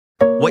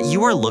What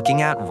you are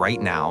looking at right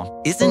now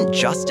isn't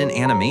just an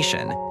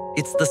animation,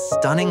 it's the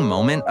stunning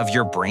moment of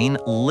your brain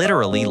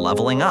literally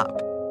leveling up.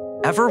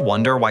 Ever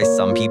wonder why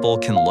some people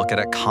can look at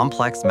a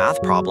complex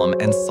math problem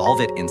and solve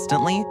it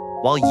instantly,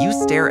 while you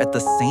stare at the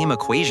same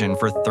equation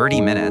for 30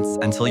 minutes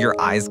until your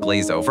eyes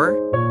glaze over?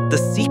 The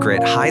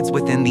secret hides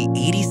within the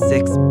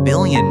 86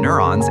 billion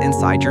neurons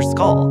inside your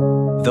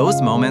skull.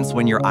 Those moments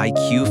when your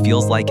IQ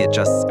feels like it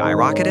just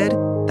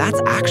skyrocketed,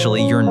 that's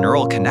actually your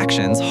neural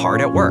connections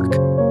hard at work.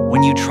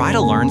 When you try to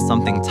learn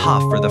something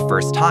tough for the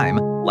first time,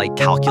 like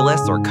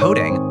calculus or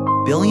coding,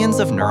 billions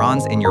of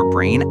neurons in your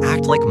brain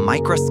act like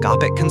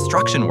microscopic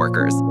construction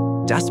workers,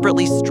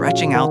 desperately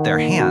stretching out their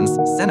hands,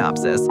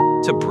 synapses,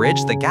 to bridge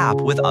the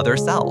gap with other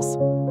cells.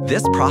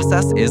 This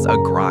process is a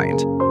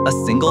grind. A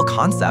single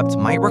concept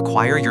might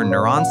require your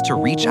neurons to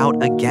reach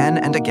out again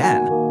and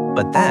again.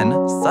 But then,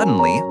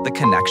 suddenly, the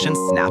connection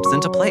snaps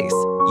into place.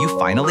 You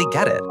finally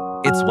get it.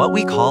 It's what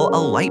we call a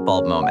light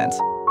bulb moment.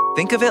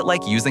 Think of it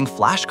like using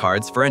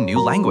flashcards for a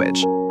new language.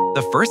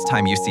 The first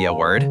time you see a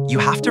word, you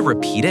have to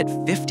repeat it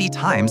 50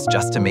 times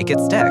just to make it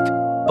stick.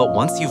 But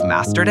once you've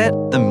mastered it,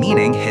 the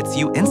meaning hits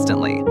you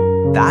instantly.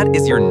 That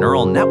is your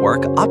neural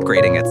network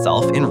upgrading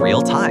itself in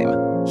real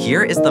time.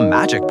 Here is the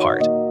magic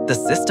part. The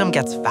system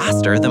gets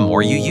faster the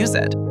more you use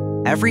it.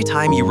 Every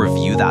time you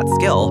review that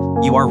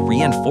skill, you are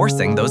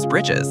reinforcing those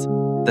bridges.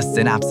 The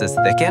synapses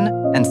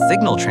thicken, and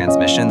signal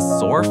transmissions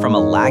soar from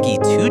a laggy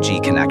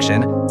 2G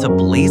connection to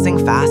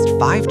blazing fast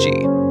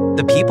 5G.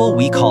 The people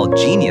we call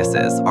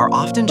geniuses are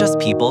often just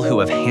people who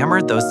have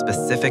hammered those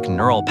specific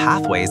neural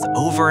pathways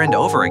over and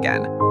over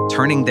again,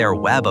 turning their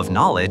web of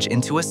knowledge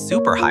into a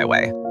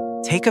superhighway.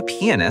 Take a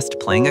pianist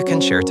playing a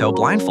concerto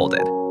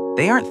blindfolded.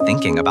 They aren't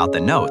thinking about the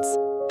notes.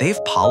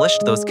 They've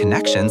polished those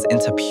connections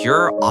into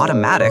pure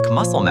automatic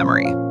muscle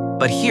memory.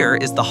 But here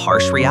is the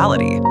harsh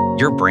reality.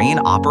 Your brain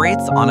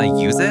operates on a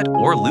use it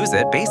or lose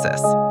it basis.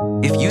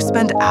 If you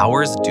spend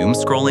hours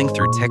doomscrolling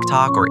through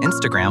TikTok or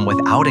Instagram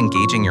without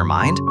engaging your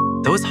mind,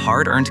 those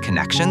hard-earned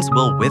connections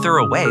will wither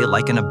away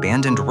like an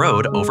abandoned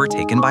road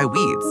overtaken by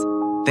weeds.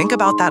 Think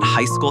about that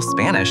high school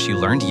Spanish you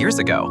learned years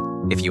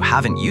ago. If you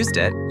haven't used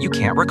it, you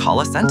can't recall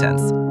a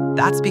sentence.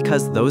 That's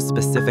because those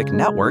specific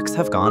networks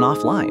have gone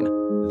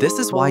offline. This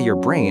is why your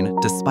brain,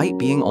 despite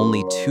being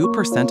only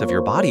 2% of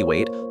your body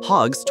weight,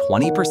 hogs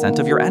 20%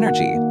 of your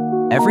energy.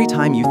 Every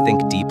time you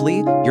think deeply,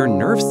 your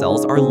nerve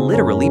cells are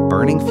literally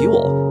burning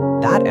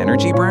fuel. That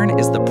energy burn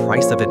is the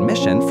price of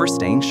admission for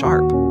staying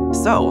sharp.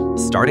 So,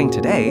 starting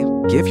today,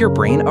 give your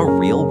brain a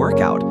real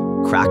workout.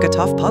 Crack a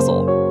tough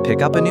puzzle,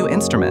 pick up a new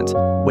instrument,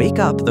 wake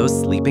up those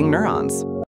sleeping neurons.